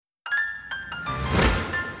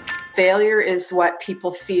Failure is what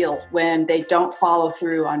people feel when they don't follow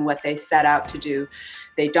through on what they set out to do.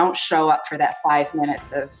 They don't show up for that 5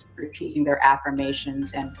 minutes of repeating their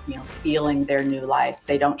affirmations and, feeling their new life.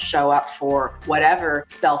 They don't show up for whatever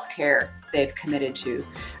self-care they've committed to.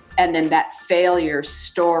 And then that failure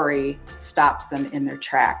story stops them in their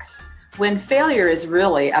tracks. When failure is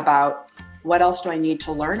really about, what else do I need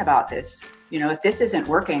to learn about this? If this isn't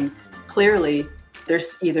working, clearly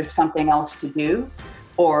there's either something else to do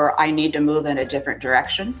or I need to move in a different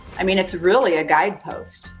direction. It's really a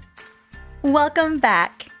guidepost. Welcome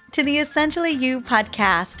back to the Essentially You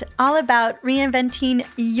podcast, all about reinventing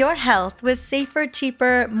your health with safer,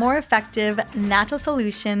 cheaper, more effective natural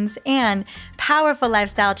solutions and powerful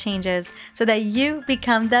lifestyle changes so that you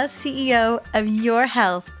become the CEO of your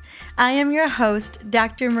health. I am your host,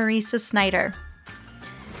 Dr. Marisa Snyder.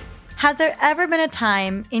 Has there ever been a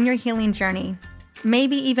time in your healing journey,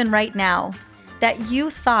 maybe even right now, that you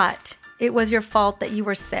thought it was your fault that you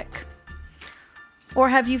were sick? Or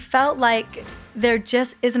have you felt like there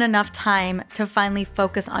just isn't enough time to finally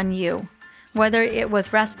focus on you, whether it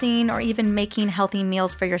was resting or even making healthy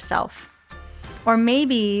meals for yourself? Or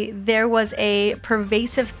maybe there was a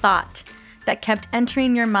pervasive thought that kept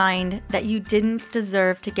entering your mind that you didn't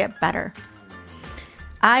deserve to get better.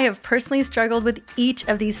 I have personally struggled with each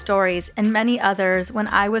of these stories and many others when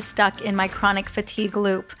I was stuck in my chronic fatigue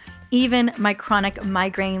loop, even my chronic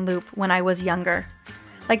migraine loop when I was younger.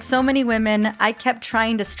 Like so many women, I kept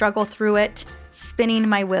trying to struggle through it, spinning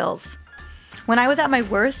my wheels. When I was at my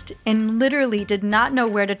worst and literally did not know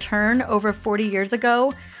where to turn over 40 years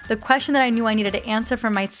ago, the question that I knew I needed to answer for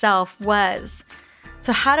myself was,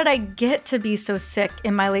 so how did I get to be so sick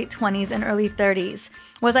in my late 20s and early 30s?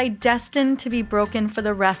 Was I destined to be broken for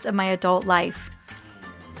the rest of my adult life?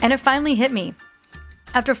 And it finally hit me.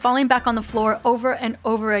 After falling back on the floor over and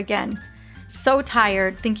over again, so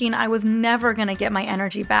tired, thinking I was never going to get my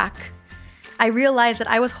energy back, I realized that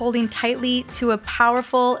I was holding tightly to a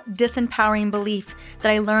powerful, disempowering belief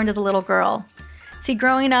that I learned as a little girl. See,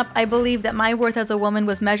 growing up, I believed that my worth as a woman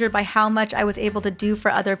was measured by how much I was able to do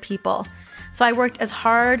for other people. So I worked as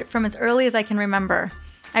hard from as early as I can remember.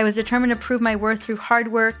 I was determined to prove my worth through hard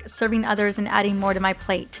work, serving others, and adding more to my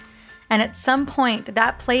plate. And at some point,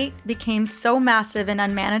 that plate became so massive and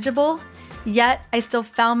unmanageable, yet I still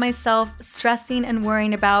found myself stressing and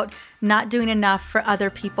worrying about not doing enough for other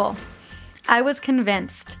people. I was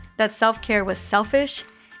convinced that self-care was selfish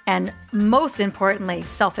and, most importantly,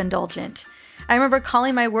 self-indulgent. I remember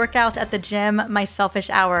calling my workouts at the gym my selfish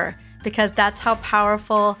hour because that's how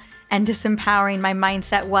powerful and disempowering my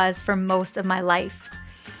mindset was for most of my life.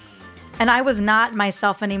 And I was not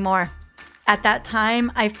myself anymore. At that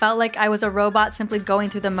time, I felt like I was a robot simply going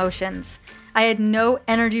through the motions. I had no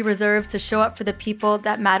energy reserves to show up for the people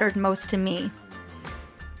that mattered most to me.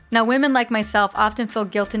 Now, women like myself often feel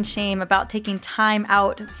guilt and shame about taking time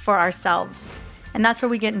out for ourselves, and that's where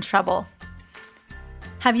we get in trouble.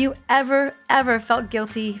 Have you ever felt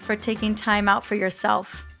guilty for taking time out for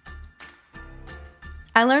yourself?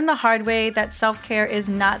 I learned the hard way that self-care is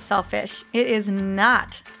not selfish. It is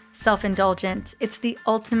not self-indulgent. It's the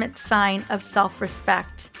ultimate sign of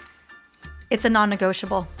self-respect. It's a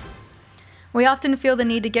non-negotiable. We often feel the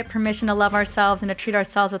need to get permission to love ourselves and to treat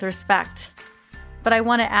ourselves with respect. But I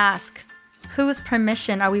want to ask, whose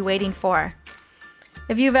permission are we waiting for?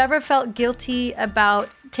 If you've ever felt guilty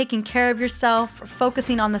about taking care of yourself or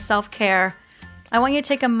focusing on the self-care, I want you to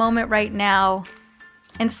take a moment right now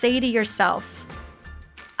and say to yourself,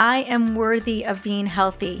 I am worthy of being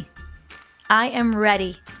healthy. I am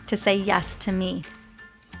ready to say yes to me.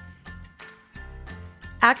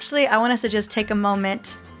 Actually, I want us to just take a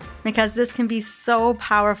moment because this can be so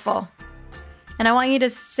powerful. And I want you to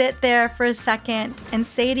sit there for a second and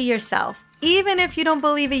say to yourself, even if you don't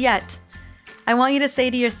believe it yet, I want you to say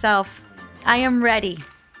to yourself, I am ready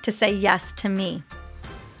to say yes to me.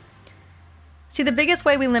 See, the biggest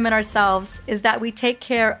way we limit ourselves is that we take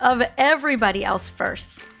care of everybody else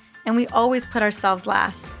first, and we always put ourselves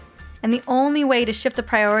last. And the only way to shift the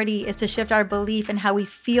priority is to shift our belief in how we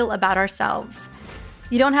feel about ourselves.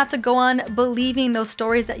 You don't have to go on believing those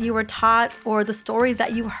stories that you were taught or the stories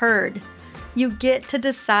that you heard. You get to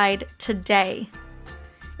decide today.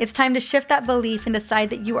 It's time to shift that belief and decide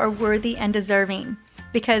that you are worthy and deserving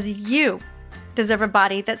because you deserve a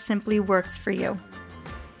body that simply works for you.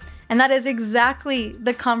 And that is exactly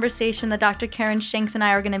the conversation that Dr. Karyn Shanks and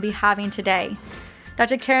I are going to be having today.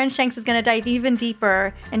 Dr. Karyn Shanks is going to dive even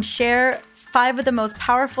deeper and share 5 of the most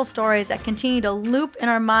powerful stories that continue to loop in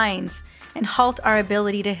our minds and halt our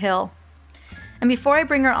ability to heal. And before I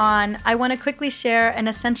bring her on, I want to quickly share an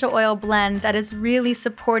essential oil blend that has really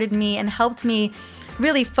supported me and helped me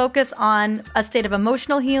really focus on a state of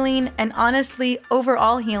emotional healing and honestly,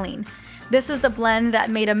 overall healing. This is the blend that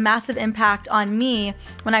made a massive impact on me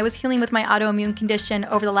when I was healing with my autoimmune condition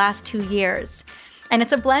over the last 2 years. And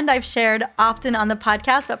it's a blend I've shared often on the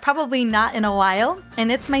podcast, but probably not in a while. And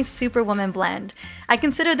it's my Superwoman blend. I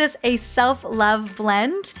consider this a self-love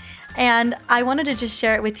blend. And I wanted to just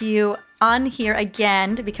share it with you on here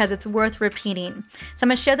again because it's worth repeating. So I'm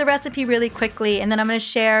going to share the recipe really quickly, and then I'm going to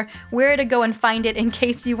share where to go and find it in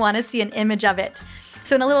case you want to see an image of it.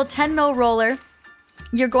 So in a little 10 ml roller,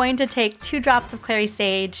 you're going to take 2 drops of clary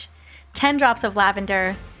sage, 10 drops of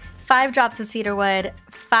lavender, 5 drops of cedarwood,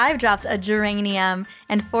 5 drops of geranium,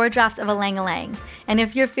 and 4 drops of ylang-ylang. And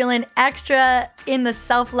if you're feeling extra in the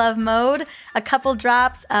self-love mode, a couple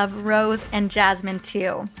drops of rose and jasmine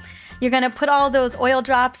too. You're going to put all those oil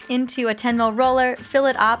drops into a 10 ml roller, fill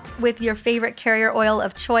it up with your favorite carrier oil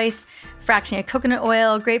of choice, fraction of coconut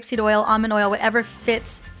oil, grapeseed oil, almond oil, whatever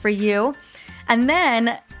fits for you. And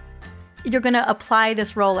then you're going to apply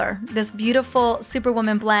this roller, this beautiful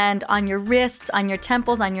Superwoman blend on your wrists, on your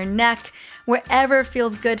temples, on your neck, wherever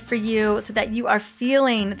feels good for you so that you are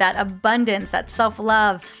feeling that abundance, that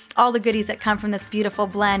self-love, all the goodies that come from this beautiful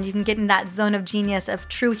blend. You can get in that zone of genius of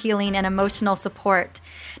true healing and emotional support.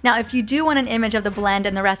 Now, if you do want an image of the blend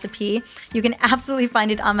and the recipe, you can absolutely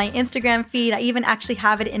find it on my Instagram feed. I even actually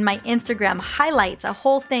have it in my Instagram highlights, a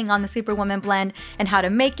whole thing on the Superwoman blend and how to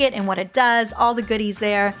make it and what it does, all the goodies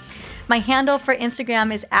there. My handle for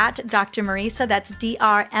Instagram is at Dr. Mariza, that's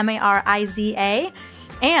DrMariza.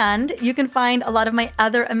 And you can find a lot of my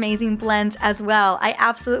other amazing blends as well. I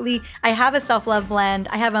have a self-love blend.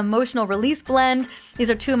 I have an emotional release blend.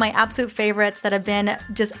 These are 2 of my absolute favorites that have been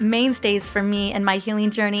just mainstays for me in my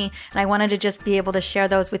healing journey. And I wanted to just be able to share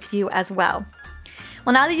those with you as well.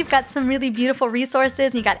 Well, now that you've got some really beautiful resources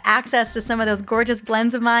and you got access to some of those gorgeous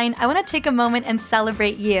blends of mine, I want to take a moment and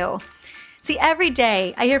celebrate you. See, every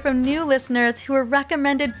day I hear from new listeners who are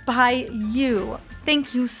recommended by you.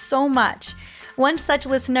 Thank you so much. One such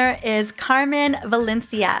listener is Karyn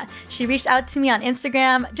Valencia. She reached out to me on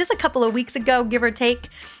Instagram just a couple of weeks ago, give or take,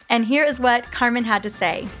 and here is what Karyn had to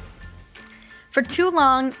say. For too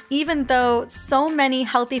long, even though so many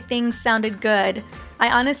healthy things sounded good, I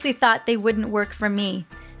honestly thought they wouldn't work for me.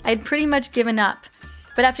 I'd pretty much given up.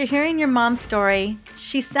 But after hearing your mom's story,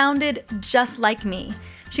 she sounded just like me.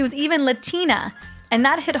 She was even Latina, and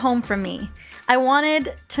that hit home for me. I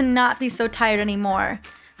wanted to not be so tired anymore.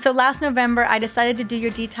 So last November, I decided to do your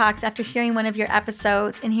detox after hearing one of your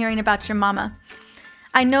episodes and hearing about your mama.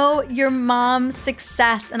 I know your mom's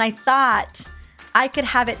success, and I thought I could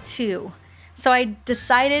have it too. So I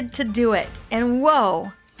decided to do it, and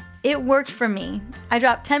whoa, it worked for me. I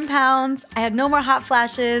dropped 10 pounds, I had no more hot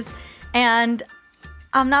flashes, and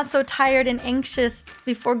I'm not so tired and anxious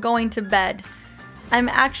before going to bed. I'm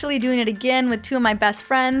actually doing it again with 2 of my best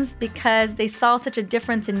friends because they saw such a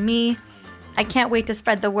difference in me. I can't wait to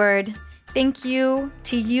spread the word. Thank you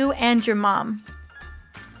to you and your mom.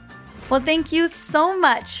 Well, thank you so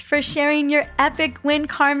much for sharing your epic win,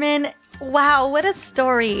 Karyn. Wow, what a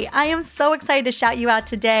story. I am so excited to shout you out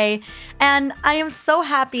today. And I am so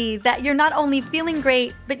happy that you're not only feeling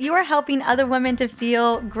great, but you are helping other women to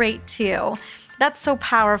feel great too. That's so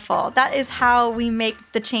powerful. That is how we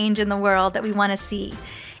make the change in the world that we want to see.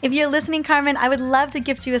 If you're listening, Karyn, I would love to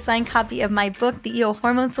gift you a signed copy of my book, The EO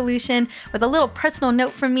Hormone Solution, with a little personal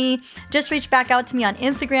note from me. Just reach back out to me on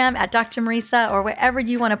Instagram at Dr. Mariza or wherever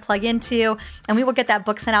you want to plug into, and we will get that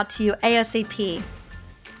book sent out to you ASAP.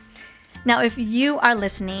 Now, if you are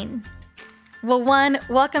listening, well, one,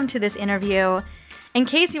 welcome to this interview. In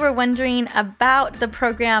case you were wondering about the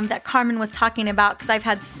program that Karyn was talking about, because I've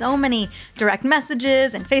had so many direct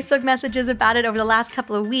messages and Facebook messages about it over the last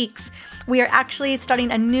couple of weeks, we are actually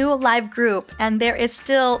starting a new live group, and there is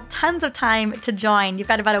still tons of time to join. You've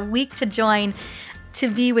got about a week to join to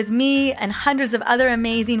be with me and hundreds of other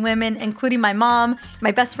amazing women, including my mom,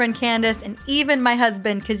 my best friend Candace, and even my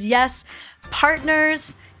husband, because yes,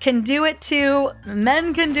 partners can do it too,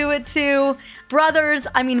 men can do it too, brothers,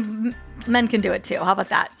 men can do it too. How about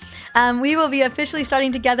that? We will be officially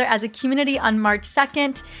starting together as a community on March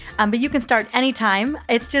 2nd, but you can start anytime.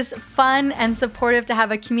 It's just fun and supportive to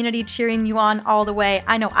have a community cheering you on all the way.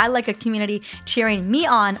 I know I like a community cheering me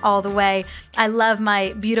on all the way. I love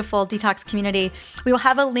my beautiful detox community. We will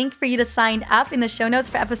have a link for you to sign up in the show notes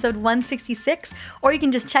for episode 166, or you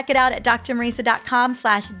can just check it out at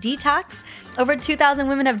drmariza.com/detox. Over 2,000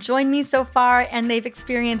 women have joined me so far, and they've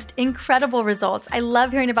experienced incredible results. I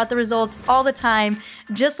love hearing about the results all the time,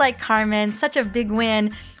 just like Karyn, such a big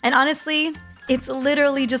win. And honestly, It's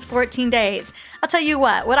literally just 14 days. I'll tell you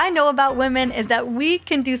what I know about women is that we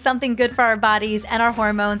can do something good for our bodies and our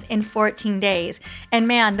hormones in 14 days. And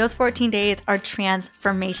man, those 14 days are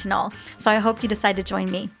transformational. So I hope you decide to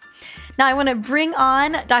join me. Now I want to bring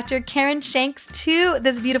on Dr. Karyn Shanks to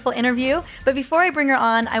this beautiful interview. But before I bring her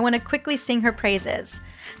on, I want to quickly sing her praises.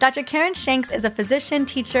 Dr. Karyn Shanks is a physician,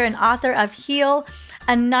 teacher, and author of Heal,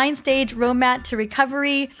 a 9-stage roadmap to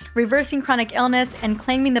recovery, reversing chronic illness, and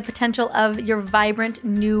claiming the potential of your vibrant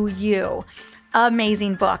new you.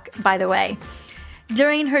 Amazing book, by the way.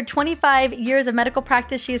 During her 25 years of medical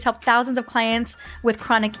practice, she has helped thousands of clients with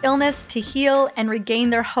chronic illness to heal and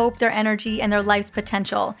regain their hope, their energy, and their life's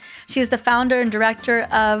potential. She is the founder and director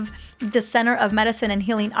of the Center of Medicine and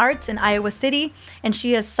Healing Arts in Iowa City, and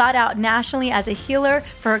she is sought out nationally as a healer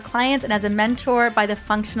for her clients and as a mentor by the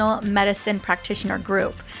Functional Medicine Practitioner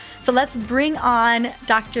Group. So let's bring on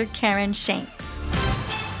Dr. Karyn Shanks.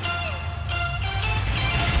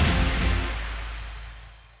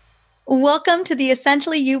 Welcome to the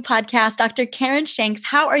Essentially You podcast, Dr. Karyn Shanks.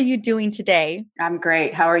 How are you doing today? I'm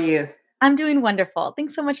great. How are you? I'm doing wonderful.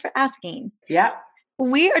 Thanks so much for asking. Yeah.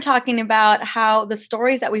 We are talking about how the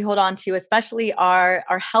stories that we hold on to, especially our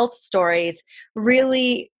health stories,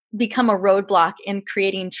 really become a roadblock in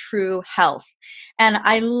creating true health. And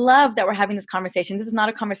I love that we're having this conversation. This is not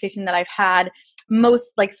a conversation that I've had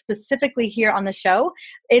most specifically here on the show.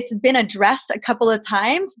 It's been addressed a couple of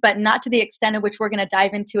times, but not to the extent in which we're going to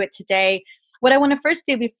dive into it today. What I want to first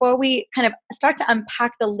do before we kind of start to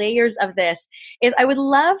unpack the layers of this is I would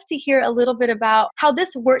love to hear a little bit about how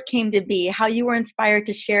this work came to be, how you were inspired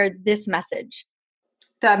to share this message.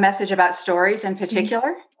 The message about stories in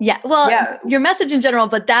particular? Yeah. Well, your message in general,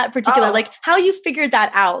 but that particular, how you figured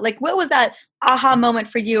that out. What was that aha moment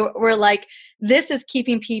for you where this is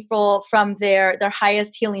keeping people from their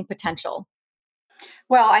highest healing potential?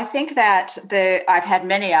 Well, I think that I've had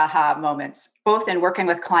many aha moments, both in working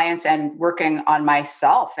with clients and working on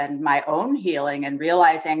myself and my own healing, and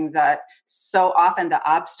realizing that so often the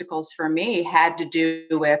obstacles for me had to do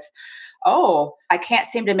with, I can't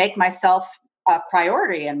seem to make myself a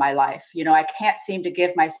priority in my life. I can't seem to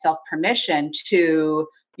give myself permission to,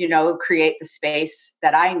 create the space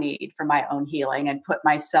that I need for my own healing and put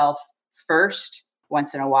myself first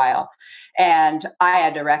once in a while. And I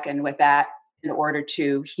had to reckon with that in order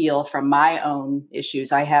to heal from my own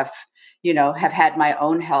issues. I have had my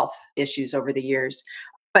own health issues over the years,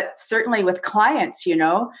 but certainly with clients,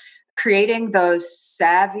 creating those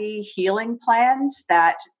savvy healing plans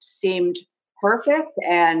that seemed perfect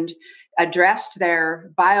and addressed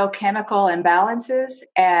their biochemical imbalances,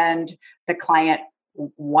 and the client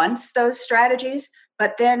wants those strategies,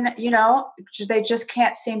 but then, they just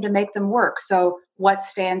can't seem to make them work. So what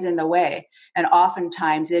stands in the way? And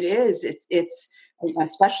oftentimes it's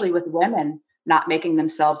especially with women, not making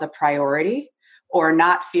themselves a priority, or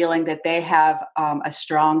not feeling that they have a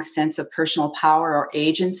strong sense of personal power or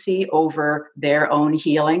agency over their own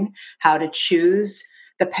healing, how to choose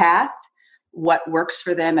the path, what works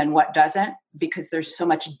for them and what doesn't, because there's so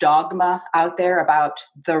much dogma out there about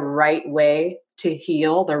the right way to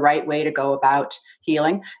heal, the right way to go about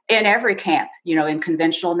healing in every camp, in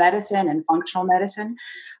conventional medicine and functional medicine.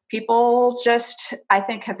 People just, I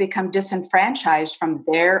think, have become disenfranchised from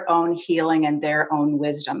their own healing and their own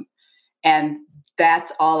wisdom. And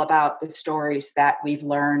that's all about the stories that we've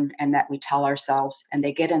learned and that we tell ourselves. And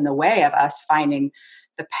they get in the way of us finding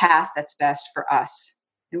the path that's best for us.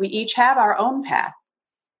 And we each have our own path.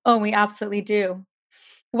 Oh, we absolutely do.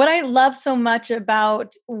 What I love so much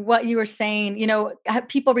about what you were saying,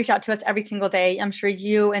 people reach out to us every single day. I'm sure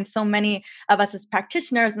you and so many of us as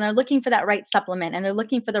practitioners, and they're looking for that right supplement, and they're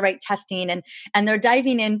looking for the right testing, and they're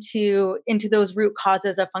diving into those root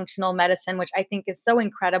causes of functional medicine, which I think is so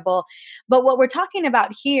incredible. But what we're talking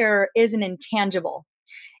about here is an intangible.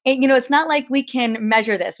 And, it's not like we can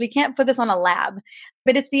measure this. We can't put this on a lab,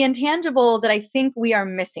 but it's the intangible that I think we are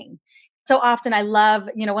missing. So often I love,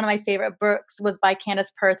 one of my favorite books was by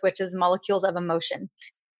Candace Perth, which is Molecules of Emotion.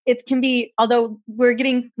 It can be, although we're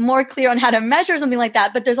getting more clear on how to measure something like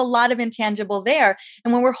that, but there's a lot of intangible there.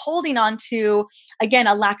 And when we're holding on to, again,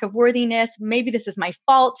 a lack of worthiness, maybe this is my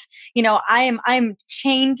fault, I'm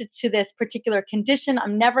chained to this particular condition,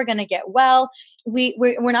 I'm never going to get well.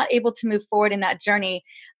 We're not able to move forward in that journey.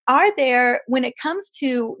 Are there, when it comes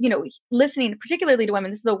to, listening particularly to women,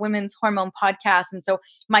 this is a women's hormone podcast, and so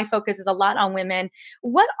my focus is a lot on women.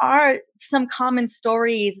 What are some common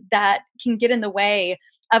stories that can get in the way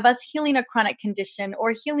of us healing a chronic condition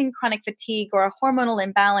or healing chronic fatigue or a hormonal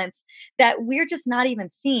imbalance that we're just not even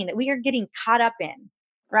seeing, that we are getting caught up in?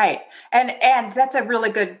 Right. And that's a really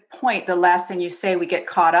good point. The last thing you say, we get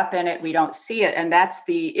caught up in it, we don't see it. And that's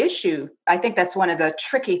the issue. I think that's one of the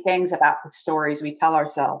tricky things about the stories we tell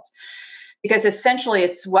ourselves. Because essentially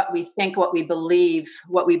it's what we think, what we believe.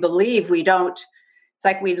 What we believe, we don't. It's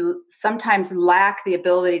like we sometimes lack the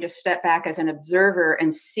ability to step back as an observer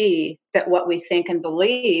and see that what we think and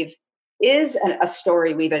believe is a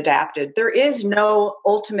story we've adapted. There is no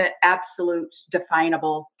ultimate, absolute,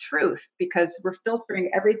 definable truth because we're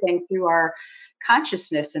filtering everything through our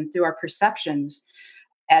consciousness and through our perceptions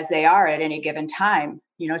as they are at any given time.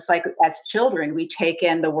 It's like as children, we take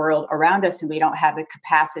in the world around us and we don't have the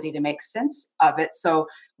capacity to make sense of it. So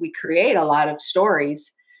we create a lot of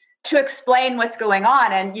stories to explain what's going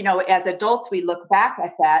on. And, as adults, we look back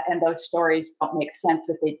at that and those stories don't make sense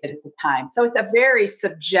that they did at the time. So it's a very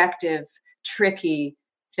subjective, tricky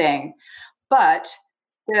thing. But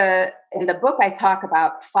in the book, I talk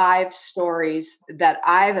about 5 stories that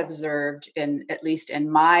I've observed at least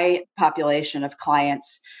in my population of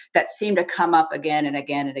clients that seem to come up again and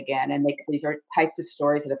again and again. And these are types of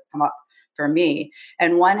stories that have come up for me.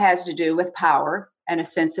 And one has to do with power and a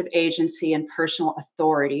sense of agency and personal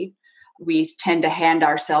authority. We tend to hand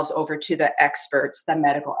ourselves over to the experts, the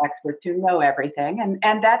medical experts who know everything.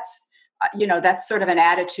 And that's, that's sort of an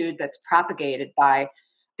attitude that's propagated by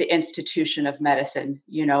the institution of medicine,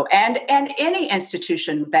 and any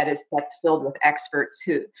institution that's filled with experts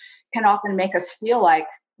who can often make us feel like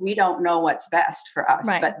we don't know what's best for us,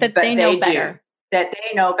 right. but they know better. do, that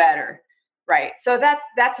they know better. Right. So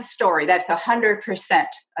that's a story. That's 100%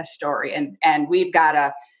 a story. And we've got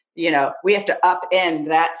to, we have to upend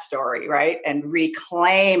that story, right? And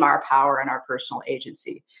reclaim our power and our personal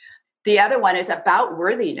agency. The other one is about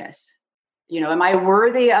worthiness. Am I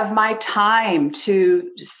worthy of my time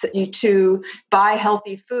to buy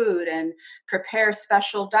healthy food and prepare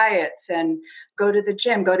special diets and go to the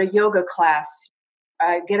gym, go to yoga class,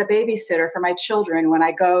 get a babysitter for my children when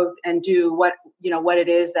I go and do what it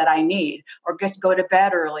is that I need, or go to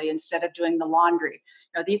bed early instead of doing the laundry.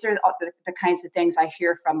 These are the kinds of things I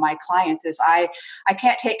hear from my clients is I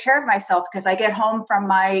can't take care of myself because I get home from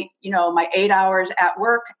my 8 hours at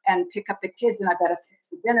work and pick up the kids and I've got to fix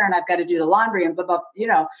the dinner and I've got to do the laundry and blah, blah,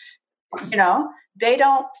 they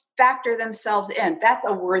don't factor themselves in. That's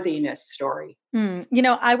a worthiness story.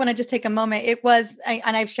 I want to just take a moment.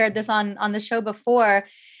 And I've shared this on the show before.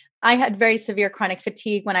 I had very severe chronic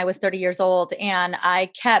fatigue when I was 30 years old, and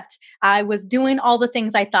I was doing all the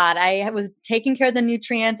things I thought. I was taking care of the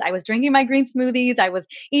nutrients. I was drinking my green smoothies. I was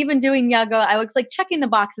even doing yoga. I was like checking the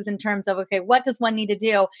boxes in terms of, okay, what does one need to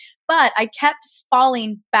do? But I kept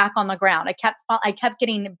falling back on the ground. I kept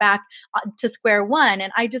getting back to square one,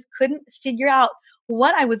 and I just couldn't figure out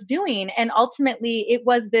what I was doing. And ultimately it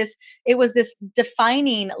was this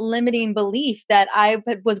defining, limiting belief that I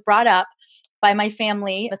was brought up by my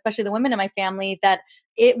family, especially the women in my family, that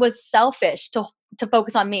it was selfish to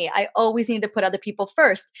focus on me. I always needed to put other people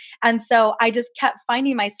first. And so I just kept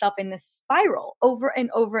finding myself in this spiral over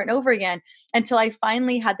and over and over again until I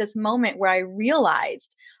finally had this moment where I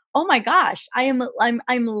realized, oh my gosh, I'm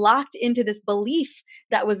locked into this belief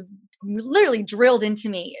that was literally drilled into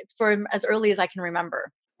me for as early as I can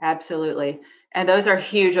remember. Absolutely. And those are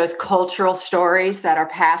huge, those cultural stories that are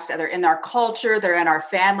passed. They're in our culture, they're in our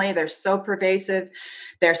family, they're so pervasive,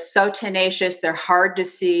 they're so tenacious, they're hard to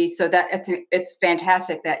see. So that it's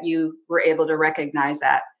fantastic that you were able to recognize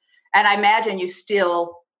that. And I imagine you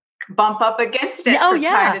still bump up against it from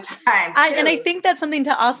time to time. And I think that's something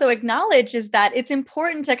to also acknowledge is that it's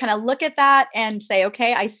important to kind of look at that and say,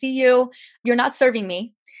 okay, I see you, you're not serving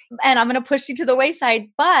me. And I'm going to push you to the wayside.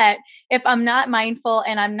 But if I'm not mindful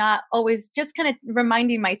and I'm not always just kind of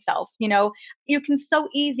reminding myself, you can so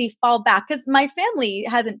easy fall back because my family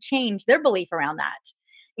hasn't changed their belief around that,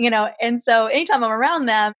 and so anytime I'm around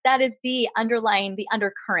them, that is the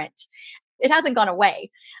undercurrent. It hasn't gone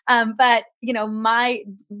away. But, my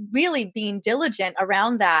really being diligent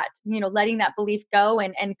around that, letting that belief go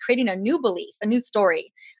and creating a new belief, a new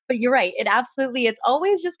story. But you're right. It's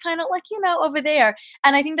always just kind of like, over there.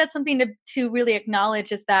 And I think that's something to really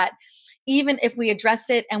acknowledge is that even if we address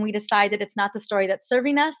it and we decide that it's not the story that's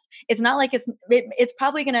serving us, it's not like it's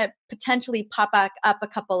probably going to potentially pop back up a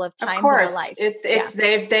couple of times in our life.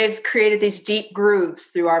 They've created these deep grooves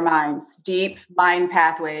through our minds, deep mind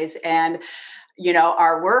pathways. And,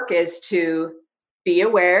 our work is to be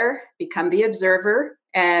aware, become the observer,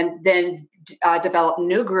 and then develop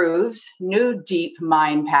new grooves, new deep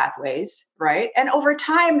mind pathways, right? And over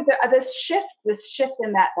time, this shift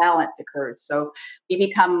in that balance occurs. So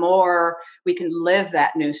we can live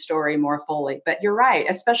that new story more fully. But you're right,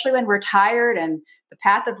 especially when we're tired, and the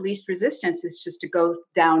path of least resistance is just to go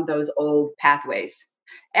down those old pathways.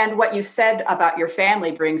 And what you said about your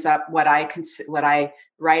family brings up what I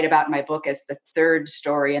write about in my book as the third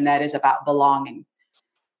story, and that is about belonging,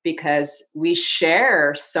 because we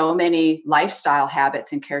share so many lifestyle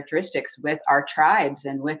habits and characteristics with our tribes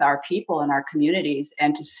and with our people and our communities.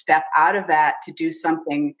 And to step out of that to do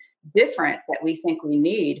something different that we think we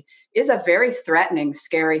need is a very threatening,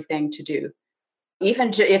 scary thing to do.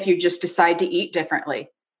 Even if you just decide to eat differently.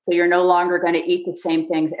 So you're no longer going to eat the same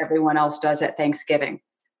things everyone else does at Thanksgiving,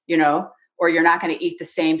 or you're not going to eat the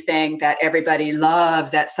same thing that everybody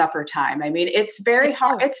loves at supper time. I mean, it's very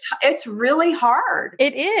hard. It's really hard.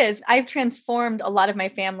 It is. I've transformed a lot of my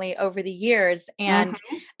family over the years. And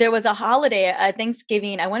there was a holiday,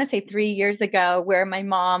 Thanksgiving, I want to say 3 years ago, where my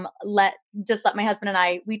mom let my husband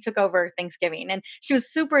and we took over Thanksgiving. And she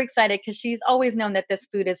was super excited because she's always known that this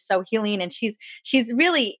food is so healing. And she's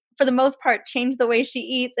really, for the most part, changed the way she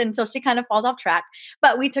eats until she kind of falls off track.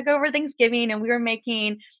 But we took over Thanksgiving and we were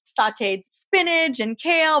making sauteed spinach and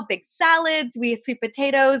kale, big salads, we had sweet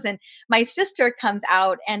potatoes. And my sister comes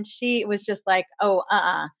out and she was just like, oh,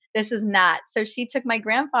 this is not. So she took my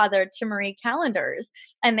grandfather to Marie Callender's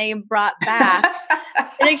and they brought back,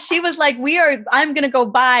 like she was like, I'm going to go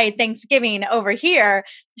buy Thanksgiving over here.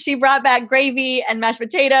 She brought back gravy and mashed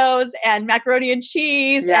potatoes and macaroni and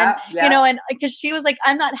cheese. And because she was like,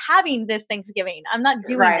 I'm not having this Thanksgiving. I'm not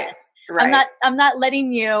doing this. Right. I'm not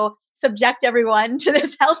letting you subject everyone to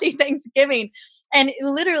this healthy Thanksgiving. And it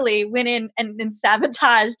literally went in and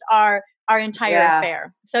sabotaged our entire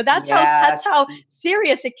affair. So that's how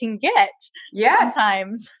serious it can get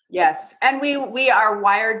sometimes. Yes. And we are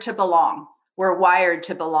wired to belong. We're wired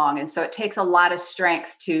to belong. And so it takes a lot of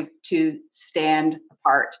strength to stand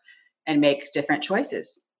apart and make different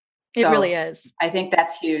choices. It really is. I think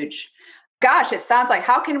that's huge. Gosh, it sounds like,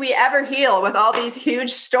 how can we ever heal with all these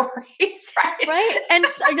huge stories, right? Right. And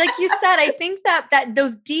like you said, I think that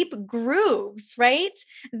those deep grooves, right,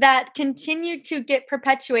 that continue to get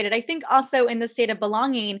perpetuated. I think also in the state of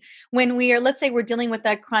belonging, when let's say we're dealing with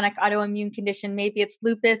a chronic autoimmune condition, maybe it's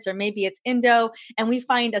lupus or maybe it's endo, and we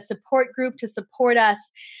find a support group to support us.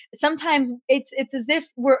 Sometimes it's as if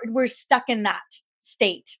we're stuck in that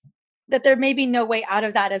state, that there may be no way out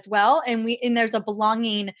of that as well. And there's a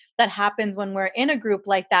belonging that happens when we're in a group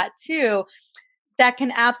like that too, that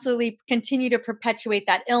can absolutely continue to perpetuate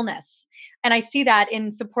that illness. And I see that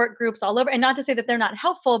in support groups all over. And not to say that they're not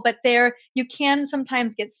helpful, but you can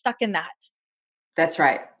sometimes get stuck in that. That's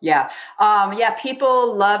right. Yeah.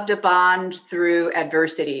 People love to bond through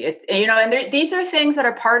adversity. And these are things that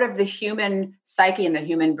are part of the human psyche and the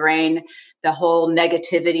human brain, the whole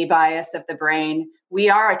negativity bias of the brain. We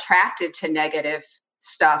are attracted to negative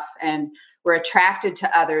stuff and we're attracted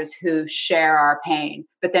to others who share our pain.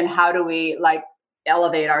 But then how do we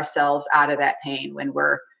elevate ourselves out of that pain when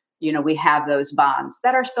we have those bonds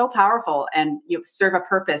that are so powerful and you serve a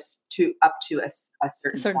purpose up to a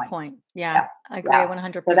certain point. Yeah, I agree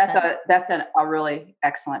 100%. So that's a really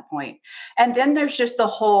excellent point. And then there's just the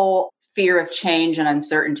whole fear of change and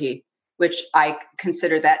uncertainty, which I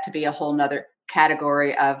consider that to be a whole nother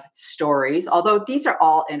category of stories. Although these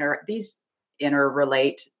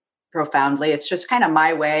interrelate profoundly. It's just kind of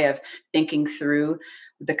my way of thinking through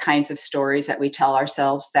the kinds of stories that we tell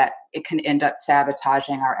ourselves that it can end up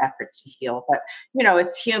sabotaging our efforts to heal. But,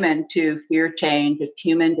 it's human to fear change. It's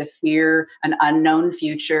human to fear an unknown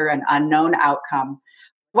future, an unknown outcome.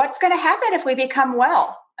 What's going to happen if we become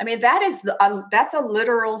well? I mean, that's a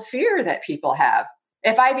literal fear that people have.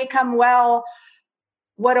 If I become well,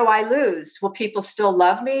 what do I lose? Will people still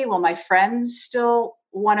love me? Will my friends still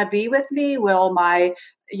want to be with me? Will my,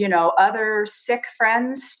 other sick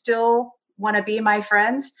friends still want to be my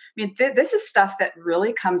friends? I mean, this is stuff that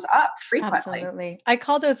really comes up frequently. Absolutely. I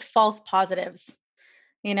call those false positives.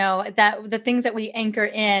 That the things that we anchor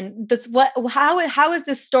in. How is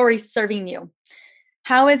this story serving you?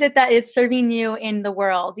 How is it that it's serving you in the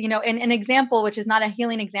world? And an example, which is not a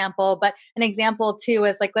healing example, but an example too,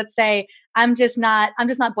 is like, let's say I'm just not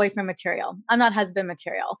boyfriend material. I'm not husband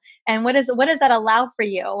material. And what does that allow for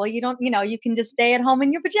you? Well, you don't, you can just stay at home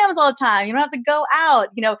in your pajamas all the time. You don't have to go out,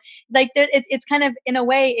 it's kind of, in a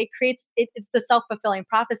way, it's a self-fulfilling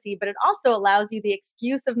prophecy, but it also allows you the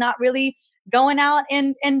excuse of not really going out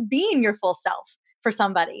and being your full self for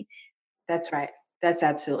somebody. That's right. That's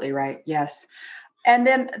absolutely right. Yes. And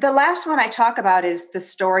then the last one I talk about is the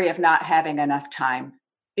story of not having enough time.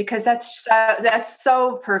 because that's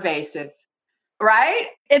so pervasive, right?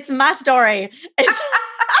 It's my story.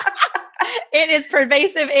 It is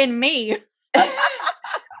pervasive in me.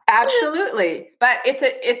 Absolutely. But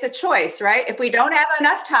it's a choice, right? If we don't have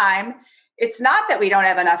enough time, it's not that we don't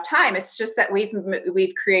have enough time. It's just that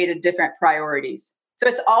we've created different priorities. So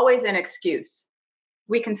it's always an excuse.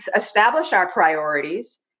 We can establish our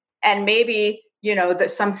priorities, and maybe,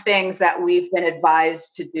 some things that we've been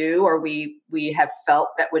advised to do, or we have felt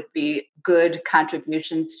that would be good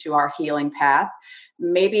contributions to our healing path.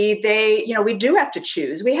 Maybe we do have to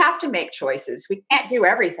choose. We have to make choices. We can't do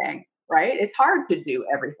everything, right? It's hard to do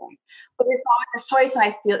everything, but it's always a choice.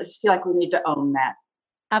 And just feel like we need to own that.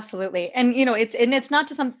 Absolutely. And it's not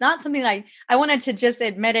not something I wanted to just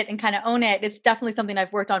admit it and kind of own it. It's definitely something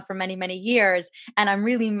I've worked on for many, many years. And I'm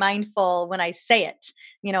really mindful when I say it,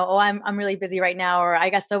 oh, I'm really busy right now, or I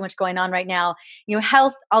got so much going on right now.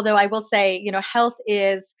 Health, although I will say, health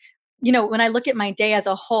is, when I look at my day as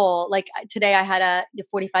a whole, like today I had a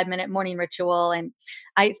 45-minute morning ritual, and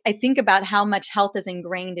I think about how much health is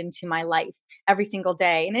ingrained into my life every single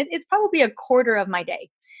day. And it's probably a quarter of my day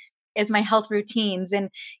is my health routines. And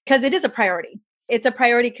because it is a priority. It's a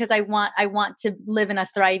priority because I want to live in a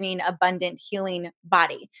thriving, abundant, healing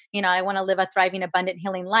body. I want to live a thriving, abundant,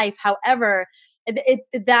 healing life. However,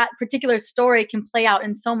 that particular story can play out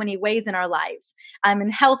in so many ways in our lives.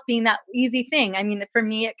 And health being that easy thing. I mean, for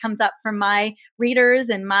me, it comes up from my readers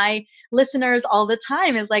and my listeners all the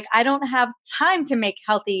time is like, I don't have time to make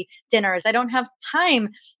healthy dinners. I don't have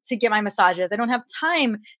time to get my massages. I don't have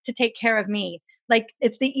time to take care of me. Like,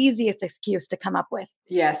 it's the easiest excuse to come up with.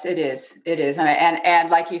 Yes, it is. It is. And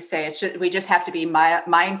like you say, we just have to be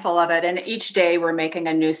mindful of it. And each day we're making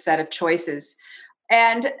a new set of choices.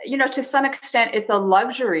 And, to some extent, it's a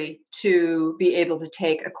luxury to be able to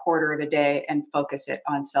take a quarter of a day and focus it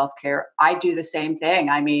on self-care. I do the same thing.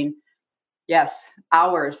 I mean, yes,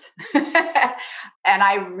 hours. And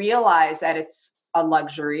I realize that it's a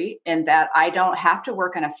luxury and that I don't have to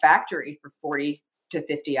work in a factory for 40 to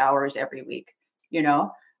 50 hours every week.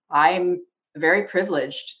 I'm very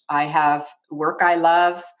privileged. I have work I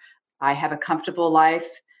love. I have a comfortable life,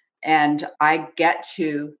 and I get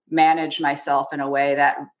to manage myself in a way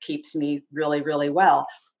that keeps me really, really well.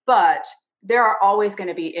 But there are always going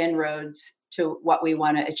to be inroads to what we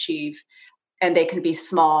want to achieve, and they can be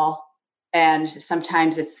small. And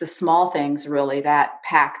sometimes it's the small things really that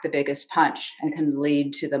pack the biggest punch and can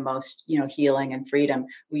lead to the most, healing and freedom.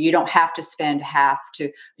 You don't have to spend half to,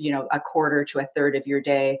 a quarter to a third of your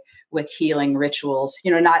day with healing rituals.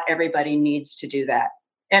 Not everybody needs to do that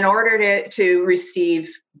in order to receive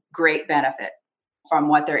great benefit from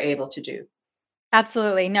what they're able to do.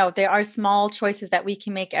 Absolutely. No, there are small choices that we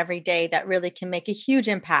can make every day that really can make a huge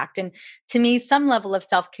impact. And to me, some level of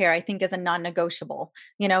self-care, I think, is a non-negotiable.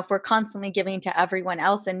 If we're constantly giving to everyone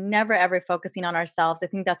else and never ever focusing on ourselves, I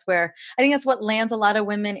think that's what lands a lot of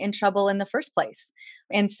women in trouble in the first place.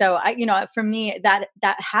 And so for me, that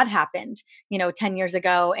had happened, 10 years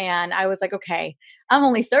ago. And I was like, okay, I'm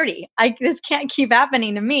only 30. This can't keep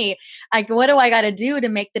happening to me. Like, what do I got to do to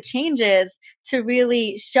make the changes to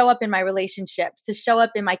really show up in my relationships, to show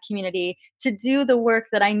up in my community, to do the work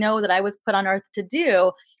that I know that I was put on earth to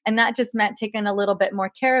do? And that just meant taking a little bit more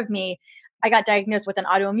care of me. I got diagnosed with an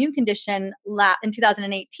autoimmune condition in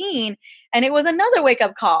 2018, and it was another wake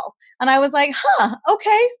up call. And I was like,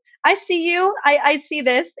 okay, I see you. I see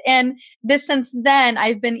this. And since then,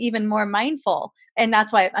 I've been even more mindful. And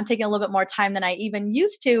that's why I'm taking a little bit more time than I even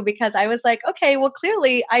used to, because I was like, okay, well,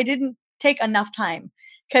 clearly I didn't take enough time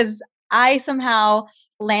because I somehow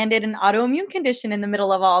landed an autoimmune condition in the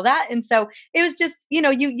middle of all that. And so it was just,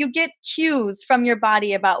 you get cues from your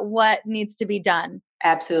body about what needs to be done.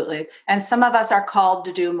 Absolutely. And some of us are called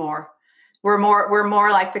to do more. We're more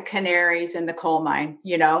like the canaries in the coal mine,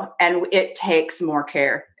 and it takes more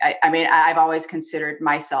care. I mean, I've always considered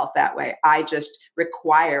myself that way. I just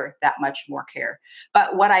require that much more care.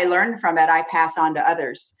 But what I learned from it, I pass on to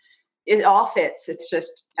others. It all fits. It's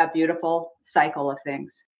just a beautiful cycle of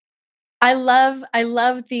things. I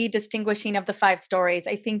love the distinguishing of the 5 stories.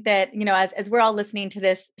 I think that, as we're all listening to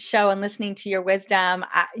this show and listening to your wisdom,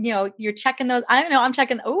 you're checking those. I don't know, I'm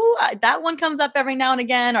checking, that one comes up every now and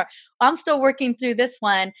again, or I'm still working through this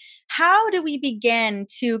one. How do we begin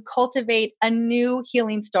to cultivate a new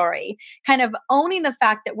healing story? Kind of owning the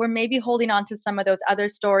fact that we're maybe holding on to some of those other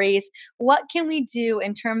stories. What can we do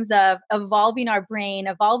in terms of evolving our brain,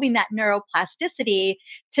 evolving that neuroplasticity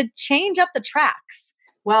to change up the tracks?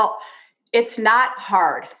 Well, it's not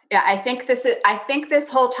hard. Yeah, I think this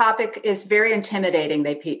whole topic is very intimidating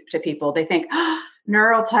to people. They think,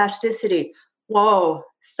 neuroplasticity. Whoa,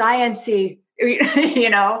 sciencey,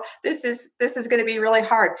 this is going to be really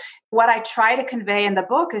hard. What I try to convey in the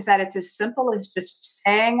book is that it's as simple as just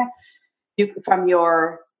saying, you from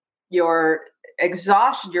your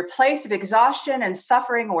exhaustion, your place of exhaustion and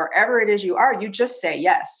suffering, wherever it is you are, you just say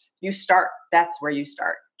yes. You start, that's where you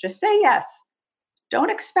start. Just say yes. Don't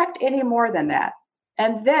expect any more than that.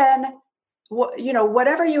 And then,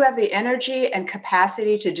 whatever you have the energy and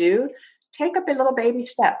capacity to do, take up a little baby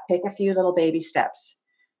step, take a few little baby steps.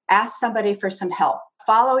 Ask somebody for some help.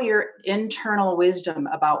 Follow your internal wisdom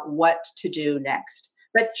about what to do next.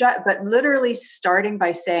 But literally starting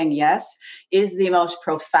by saying yes is the most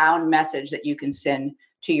profound message that you can send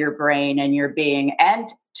to your brain and your being and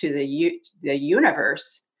to the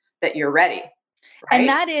universe that you're ready. Right?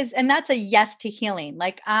 And that's a yes to healing.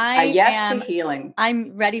 Like A yes to healing.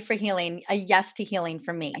 I'm ready for healing. A yes to healing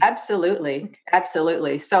for me. Absolutely.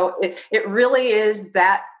 Absolutely. So it really is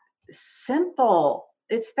that simple.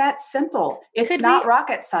 It's that simple. It's not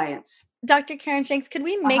rocket science. Dr. Karyn Shanks, could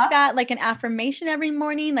we make that like an affirmation every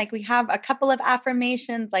morning? Like we have a couple of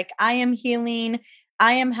affirmations, like I am healing,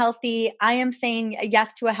 I am healthy, I am saying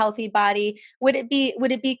yes to a healthy body. Would it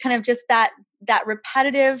be kind of just that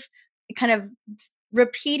repetitive kind of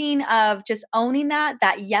repeating of just owning that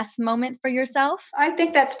yes moment for yourself? I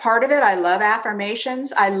think that's part of it. I love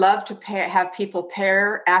affirmations. I love to have people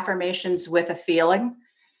pair affirmations with a feeling,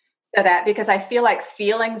 because I feel like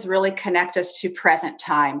feelings really connect us to present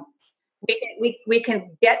time. We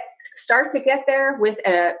can start to get there with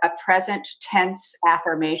a present tense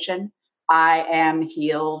affirmation. I am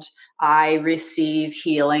healed. I receive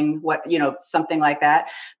healing. Something like that.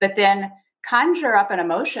 But then conjure up an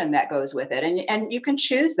emotion that goes with it, and you can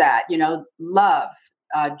choose that. Love,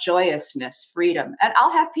 joyousness, freedom, and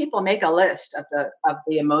I'll have people make a list of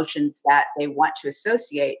the emotions that they want to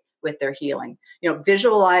associate with their healing.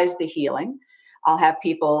 Visualize the healing. I'll have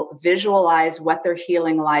people visualize what their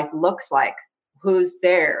healing life looks like, who's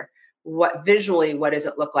there, what does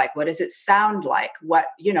it look like? What does it sound like?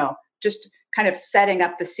 Just kind of setting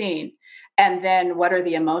up the scene. And then what are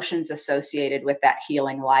the emotions associated with that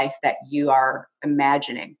healing life that you are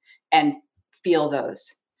imagining, and feel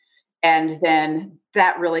those. And then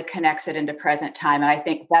that really connects it into present time. And I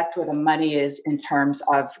think that's where the money is in terms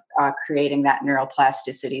of creating that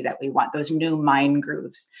neuroplasticity that we want, those new mind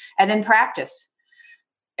grooves. And then practice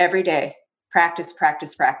every day. Practice.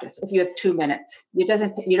 If you have 2 minutes, you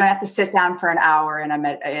don't have to sit down for an hour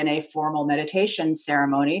in a formal meditation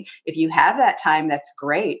ceremony. If you have that time, that's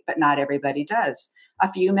great, but not everybody does.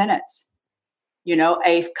 A few minutes.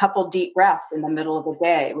 A couple deep breaths in the middle of the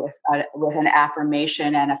day with an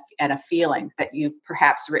affirmation and a feeling that you've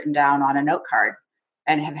perhaps written down on a note card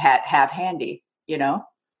and have handy.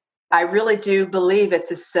 I really do believe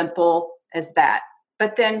it's as simple as that.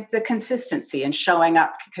 But then the consistency and showing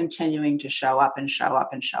up, continuing to show up and show up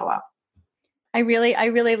and show up. I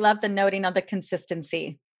really love the noting of the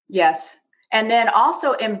consistency. Yes. And then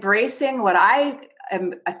also embracing what I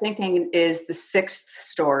am thinking is the sixth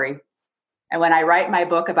story. And when I write my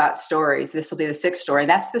book about stories, this will be the sixth story.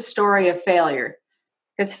 That's the story of failure.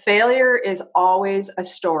 Because failure is always a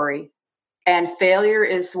story. And failure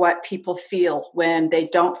is what people feel when they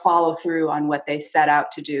don't follow through on what they set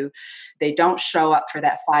out to do. They don't show up for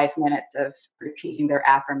that 5 minutes of repeating their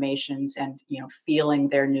affirmations and, feeling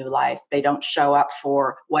their new life. They don't show up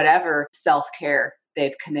for whatever self-care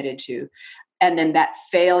they've committed to. And then that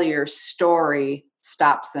failure story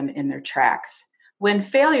stops them in their tracks. When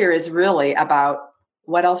failure is really about,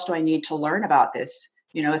 what else do I need to learn about this?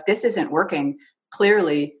 If this isn't working,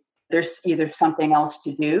 clearly there's either something else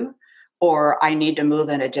to do, or I need to move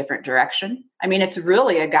in a different direction. I mean, it's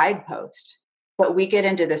really a guidepost. But we get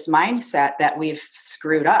into this mindset that we've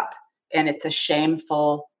screwed up, and it's a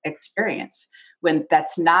shameful experience when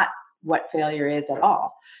that's not what failure is at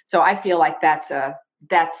all. So I feel like that's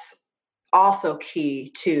also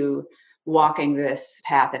key to walking this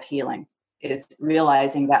path of healing, is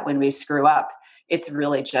realizing that when we screw up, it's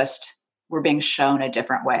really just we're being shown a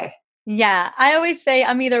different way. Yeah. I always say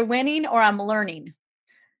I'm either winning or I'm learning.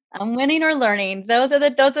 I'm winning or learning. Those are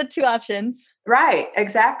the two options. Right.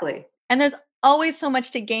 Exactly. And there's always so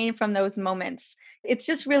much to gain from those moments. It's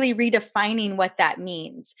just really redefining what that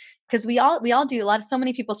means, because we all do. So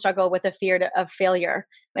many people struggle with a fear of failure,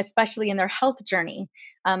 especially in their health journey,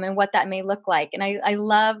 and what that may look like. And I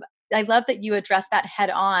love that you address that head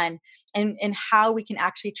on, and how we can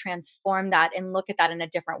actually transform that and look at that in a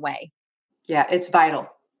different way. Yeah, it's vital.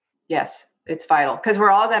 Yes, it's vital, because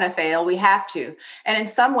we're all going to fail. We have to. And in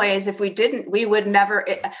some ways, if we didn't, we would never.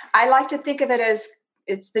 I like to think of it as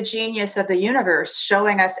it's the genius of the universe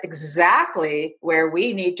showing us exactly where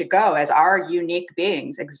we need to go as our unique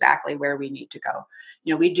beings, exactly where we need to go.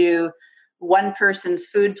 We do one person's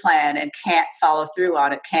food plan and can't follow through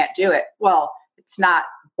on it, can't do it. Well, it's not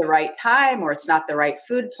the right time or it's not the right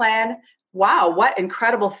food plan. Wow, what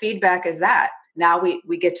incredible feedback is that? Now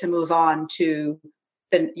we get to move on to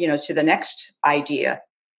the next idea.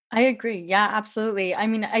 I agree. Yeah, absolutely. I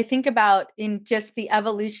mean, I think about in just the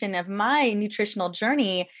evolution of my nutritional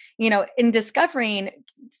journey, in discovering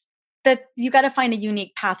that you got to find a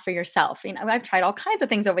unique path for yourself. I've tried all kinds of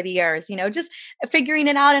things over the years, just figuring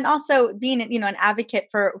it out and also being, an advocate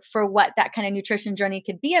for what that kind of nutrition journey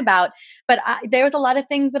could be about. But there was a lot of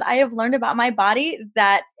things that I have learned about my body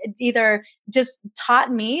that either just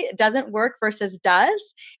taught me doesn't work versus does.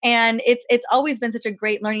 And it's always been such a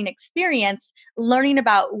great learning experience, learning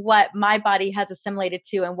about what my body has assimilated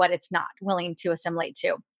to and what it's not willing to assimilate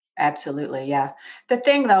to. Absolutely. Yeah. The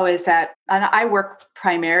thing though is that, and I work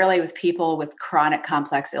primarily with people with chronic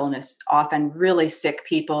complex illness, often really sick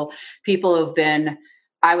people who've been,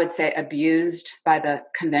 I would say, abused by the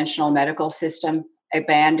conventional medical system,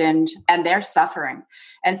 abandoned, and they're suffering.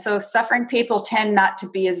 And so suffering people tend not to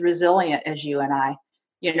be as resilient as you and I,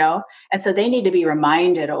 and so they need to be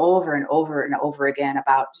reminded over and over and over again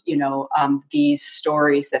about, these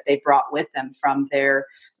stories that they brought with them from that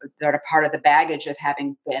are part of the baggage of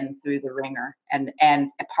having been through the ringer and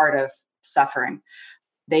a part of suffering.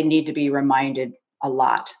 They need to be reminded a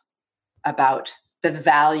lot about the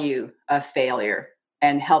value of failure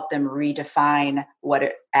and help them redefine what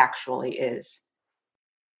it actually is.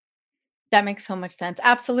 That makes so much sense.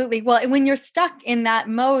 Absolutely. Well, when you're stuck in that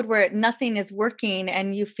mode where nothing is working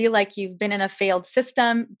and you feel like you've been in a failed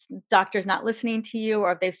system, doctor's not listening to you,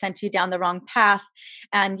 or they've sent you down the wrong path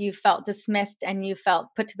and you felt dismissed and you felt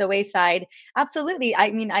put to the wayside. Absolutely.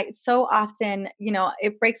 I mean, I so often,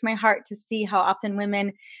 it breaks my heart to see how often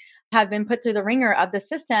women have been put through the ringer of the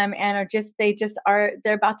system and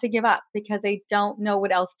they're about to give up because they don't know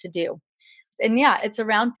what else to do. And yeah, it's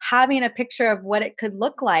around having a picture of what it could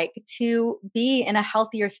look like to be in a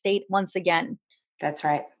healthier state once again. That's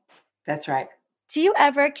right. That's right. Do you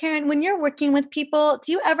ever, Karyn, when you're working with people,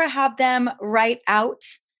 do you ever have them write out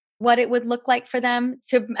what it would look like for them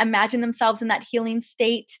to imagine themselves in that healing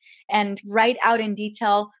state and write out in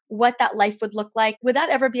detail what that life would look like? Would that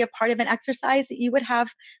ever be a part of an exercise that you would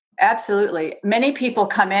have? Absolutely. Many people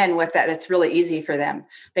come in with that. It's really easy for them.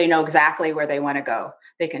 They know exactly where they want to go.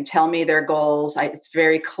 They can tell me their goals. It's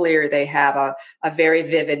very clear they have a very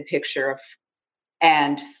vivid picture of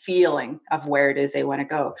and feeling of where it is they want to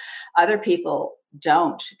go. Other people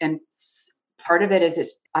don't. And part of it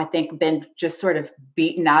is, I think, been just sort of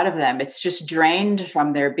beaten out of them. It's just drained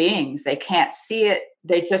from their beings. They can't see it.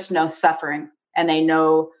 They just know suffering and they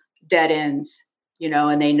know dead ends,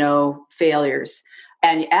 and they know failures.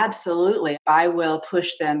 And absolutely, I will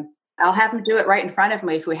push them. I'll have them do it right in front of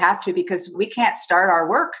me if we have to, because we can't start our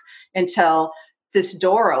work until this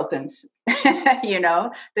door opens,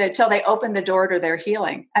 until they open the door to their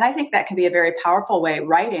healing. And I think that can be a very powerful way.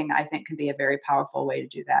 Writing, I think, can be a very powerful way to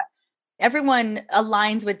do that. Everyone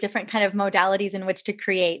aligns with different kind of modalities in which to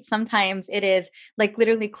create. Sometimes it is like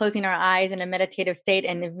literally closing our eyes in a meditative state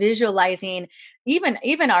and visualizing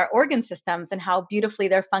even our organ systems and how beautifully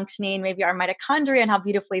they're functioning, maybe our mitochondria and how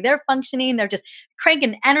beautifully they're functioning. They're just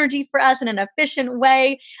cranking energy for us in an efficient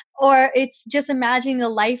way. Or it's just imagining the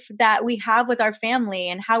life that we have with our family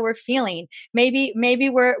and how we're feeling. Maybe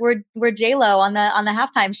we're J-Lo on the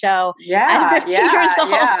halftime show at 15 years old.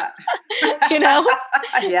 Yeah.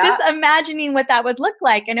 Yeah. Just imagining what that would look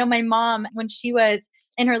like. I know my mom, when she was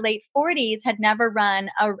in her late 40s, had never run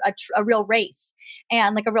a real race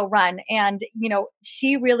and like a real run. And,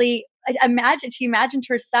 she really imagined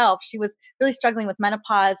herself. She was really struggling with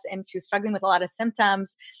menopause and she was struggling with a lot of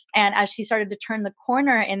symptoms. And as she started to turn the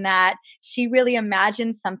corner in that, she really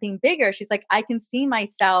imagined something bigger. She's like, I can see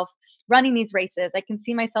myself running these races. I can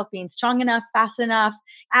see myself being strong enough, fast enough,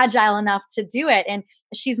 agile enough to do it. And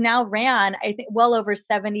she's now ran, I think, well over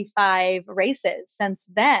 75 races since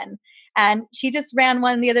then. And she just ran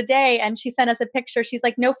one the other day and she sent us a picture. She's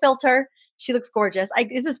like, no filter. She looks gorgeous.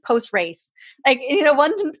 This is post race.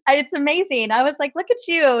 It's amazing. I was like, look at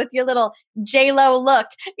you with your little J-Lo look,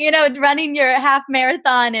 running your half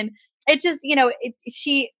marathon. And it just,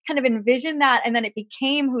 she kind of envisioned that and then it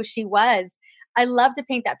became who she was. I love to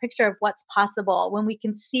paint that picture of what's possible when we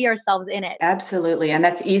can see ourselves in it. Absolutely. And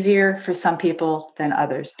that's easier for some people than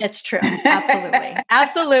others. It's true. Absolutely.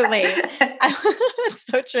 Absolutely. It's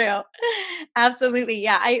so true. Absolutely.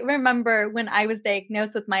 Yeah. I remember when I was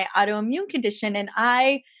diagnosed with my autoimmune condition and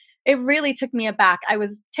I it really took me aback. I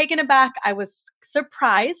was taken aback. I was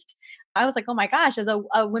surprised. I was like, oh my gosh, as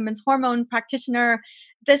a women's hormone practitioner,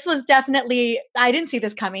 this was definitely, I didn't see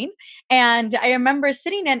this coming. And I remember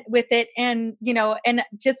sitting with it and, and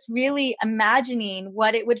just really imagining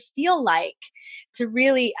what it would feel like to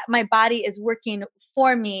really, my body is working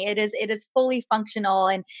for me. It is fully functional,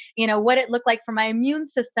 and, what it looked like for my immune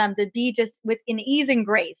system to be just within ease and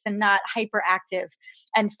grace and not hyperactive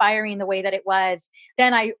and firing the way that it was.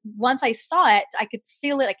 Then once I saw it, I could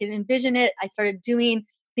feel it, I could envision it. I started doing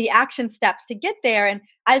the action steps to get there. And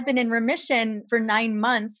I've been in remission for 9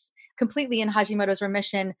 months, completely in Hashimoto's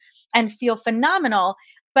remission, and feel phenomenal.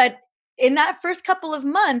 But in that first couple of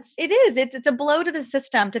months, it's a blow to the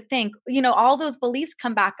system to think, all those beliefs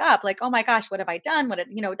come back up, like, oh my gosh, what have I done? Da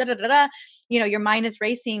da da da. Your mind is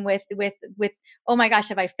racing with, oh my gosh,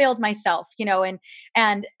 have I failed myself?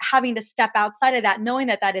 And having to step outside of that, knowing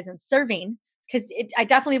that that isn't serving, because I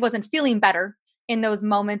definitely wasn't feeling better in those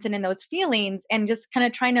moments and in those feelings, and just kind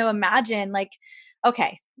of trying to imagine, like,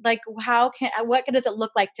 okay, like, what does it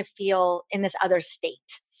look like to feel in this other state?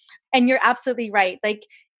 And you're absolutely right. Like,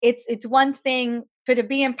 it's one thing to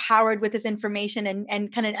be empowered with this information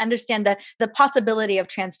and kind of understand the possibility of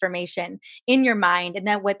transformation in your mind, and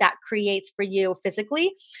then what that creates for you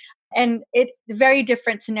physically. And it's a very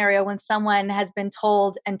different scenario when someone has been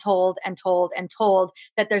told and told and told and told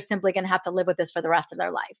that they're simply going to have to live with this for the rest of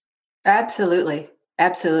their life. Absolutely.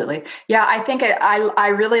 Absolutely. Yeah, I think I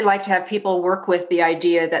really like to have people work with the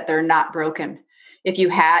idea that they're not broken. If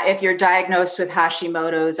you're diagnosed with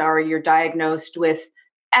Hashimoto's, or you're diagnosed with,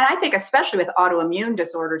 and I think especially with autoimmune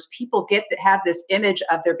disorders, people have this image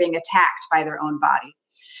of they're being attacked by their own body.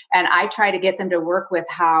 And I try to get them to work with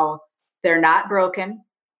how they're not broken.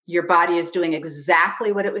 Your body is doing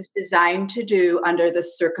exactly what it was designed to do under the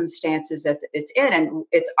circumstances that it's in. And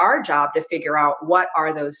it's our job to figure out what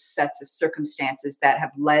are those sets of circumstances that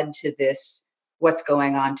have led to this, what's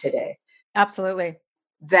going on today. Absolutely.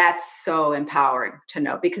 That's so empowering to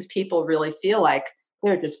know, because people really feel like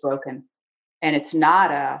they're just broken. And it's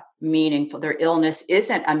not their illness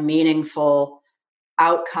isn't a meaningful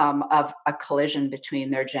outcome of a collision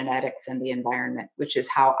between their genetics and the environment, which is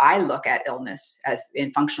how I look at illness. As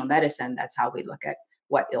in functional medicine, that's how we look at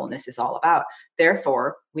what illness is all about.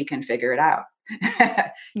 Therefore, we can figure it out.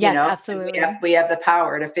 Yes, And we absolutely. we have the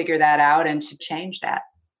power to figure that out and to change that.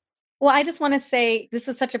 Well, I just want to say this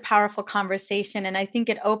was such a powerful conversation, and I think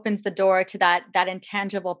it opens the door to that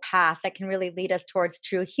intangible path that can really lead us towards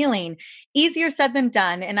true healing. Easier said than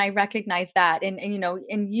done, and I recognize that, and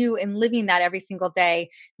and you in living that every single day,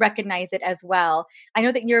 recognize it as well. I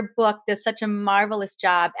know that your book does such a marvelous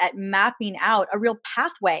job at mapping out a real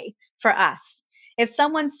pathway for us. If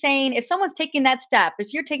someone's taking that step,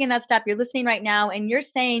 if you're taking that step, you're listening right now, and you're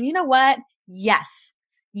saying, you know what? Yes,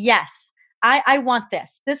 yes. I want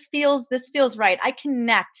this. This feels right. I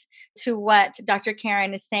connect to what Dr.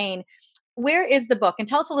 Karyn is saying. Where is the book? And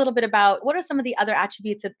tell us a little bit about what are some of the other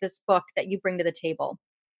attributes of this book that you bring to the table?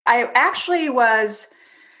 I actually was,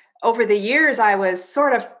 over the years, I was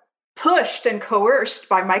sort of pushed and coerced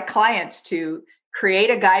by my clients to create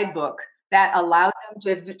a guidebook that allowed them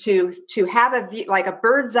to have a view, like a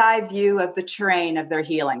bird's eye view of the terrain of their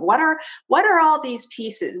healing. What are all these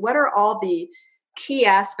pieces? What are all the key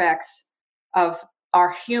aspects of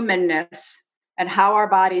our humanness and how our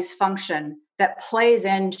bodies function that plays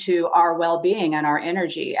into our well-being and our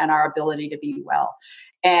energy and our ability to be well?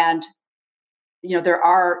 And there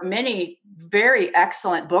are many very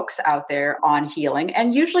excellent books out there on healing,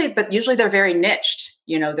 and usually they're very niched.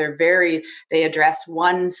 They address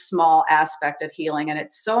one small aspect of healing, and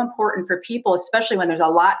it's so important for people, especially when there's a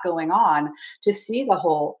lot going on, to see the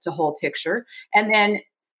whole picture, and then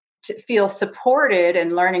to feel supported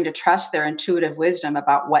and learning to trust their intuitive wisdom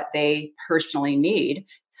about what they personally need,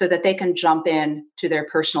 so that they can jump in to their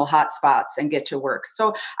personal hotspots and get to work.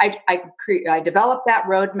 So I developed that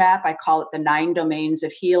roadmap. I call it the 9 domains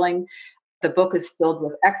of healing. The book is filled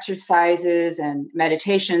with exercises and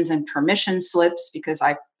meditations and permission slips, because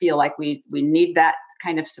I feel like we need that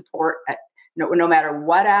kind of support at no matter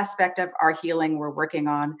what aspect of our healing we're working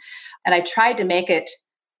on. And I tried to make it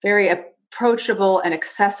very approachable and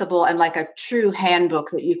accessible, and like a true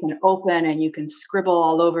handbook that you can open and you can scribble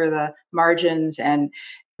all over the margins and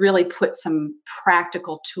really put some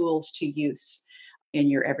practical tools to use in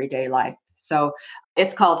your everyday life. So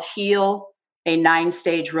it's called Heal, a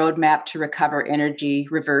 9-stage roadmap to recover energy,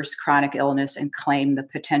 reverse chronic illness, and claim the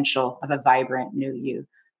potential of a vibrant new you.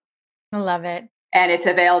 I love it. And it's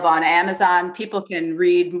available on Amazon. People can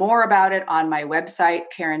read more about it on my website,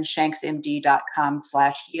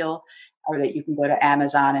 KarynShanksMD.com/heal. or that you can go to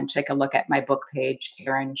Amazon and take a look at my book page,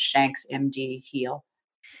 Karyn Shanks, MD, Heal.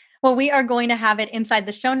 Well, we are going to have it inside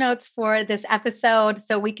the show notes for this episode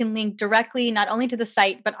so we can link directly not only to the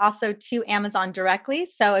site, but also to Amazon directly.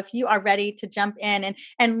 So if you are ready to jump in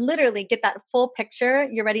and literally get that full picture,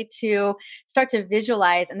 you're ready to start to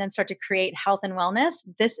visualize and then start to create health and wellness,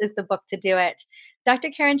 this is the book to do it. Dr.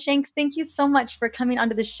 Karyn Shanks, thank you so much for coming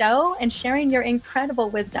onto the show and sharing your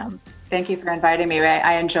incredible wisdom. Thank you for inviting me.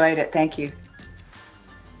 I enjoyed it. Thank you.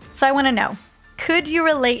 So I want to know, could you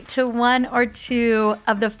relate to one or two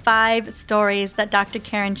of the 5 stories that Dr.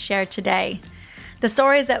 Karyn shared today? The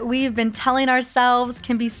stories that we've been telling ourselves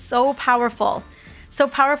can be so powerful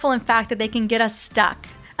in fact that they can get us stuck,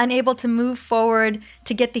 unable to move forward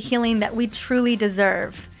to get the healing that we truly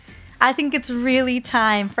deserve. I think it's really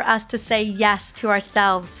time for us to say yes to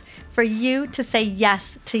ourselves, for you to say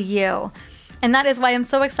yes to you. And that is why I'm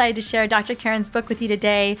so excited to share Dr. Karyn's book with you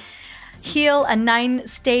today, Heal, a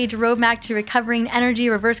 9-stage roadmap to recovering energy,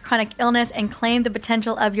 reverse chronic illness, and claim the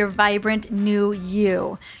potential of your vibrant new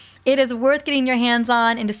you. It is worth getting your hands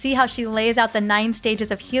on and to see how she lays out the 9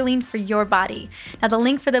 stages of healing for your body. Now, the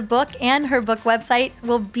link for the book and her book website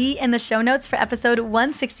will be in the show notes for episode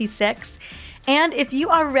 166. And if you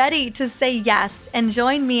are ready to say yes and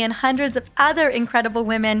join me and hundreds of other incredible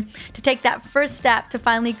women to take that first step to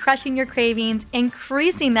finally crushing your cravings,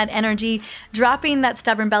 increasing that energy, dropping that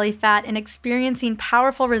stubborn belly fat, and experiencing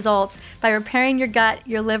powerful results by repairing your gut,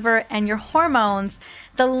 your liver, and your hormones,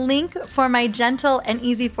 the link for my gentle and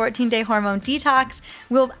easy 14-day hormone detox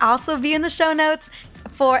will also be in the show notes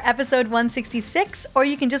for episode 166, or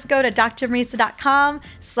you can just go to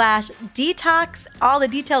drmarisa.com/detox. All the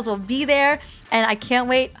details will be there, and I can't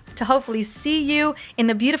wait to hopefully see you in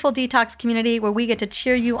the beautiful detox community where we get to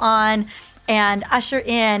cheer you on and usher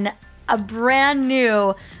in a brand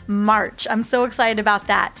new March. I'm so excited about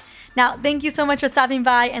that. Now, thank you so much for stopping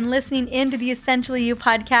by and listening into the Essentially You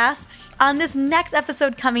podcast. On this next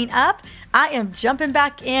episode coming up, I am jumping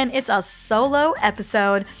back in. It's a solo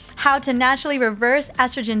episode. How to naturally reverse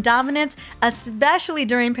estrogen dominance, especially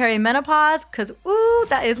during perimenopause, because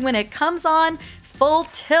that is when it comes on full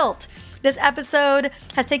tilt. This episode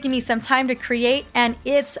has taken me some time to create, and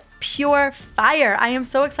it's pure fire. I am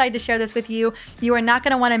so excited to share this with you. You are not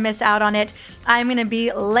going to want to miss out on it. I'm going to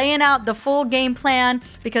be laying out the full game plan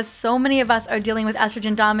because so many of us are dealing with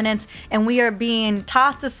estrogen dominance and we are being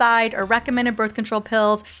tossed aside or recommended birth control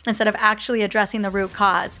pills instead of actually addressing the root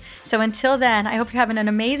cause. So until then, I hope you're having an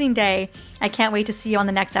amazing day. I can't wait to see you on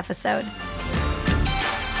the next episode.